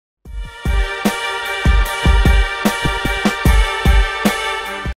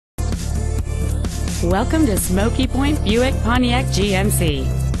Welcome to Smokey Point Buick Pontiac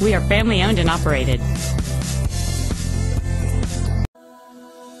GMC. We are family owned and operated.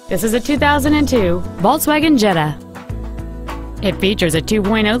 This is a 2002 Volkswagen Jetta. It features a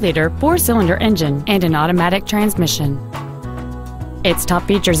 2.0-liter four-cylinder engine and an automatic transmission. Its top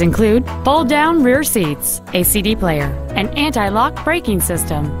features include fold-down rear seats, a CD player, an anti-lock braking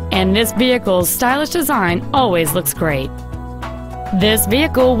system, and this vehicle's stylish design always looks great. This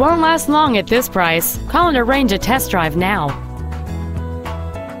vehicle won't last long at this price. Call and arrange a test drive now.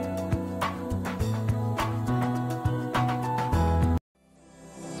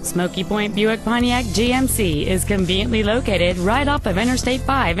 Smokey Point Buick Pontiac GMC is conveniently located right off of Interstate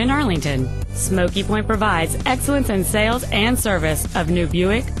 5 in Arlington. Smokey Point provides excellence in sales and service of new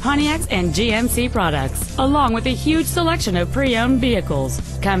Buick, Pontiacs, and GMC products, along with a huge selection of pre-owned vehicles.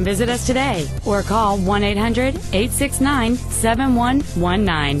 Come visit us today or call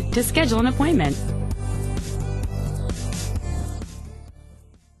 1-800-869-7119 to schedule an appointment.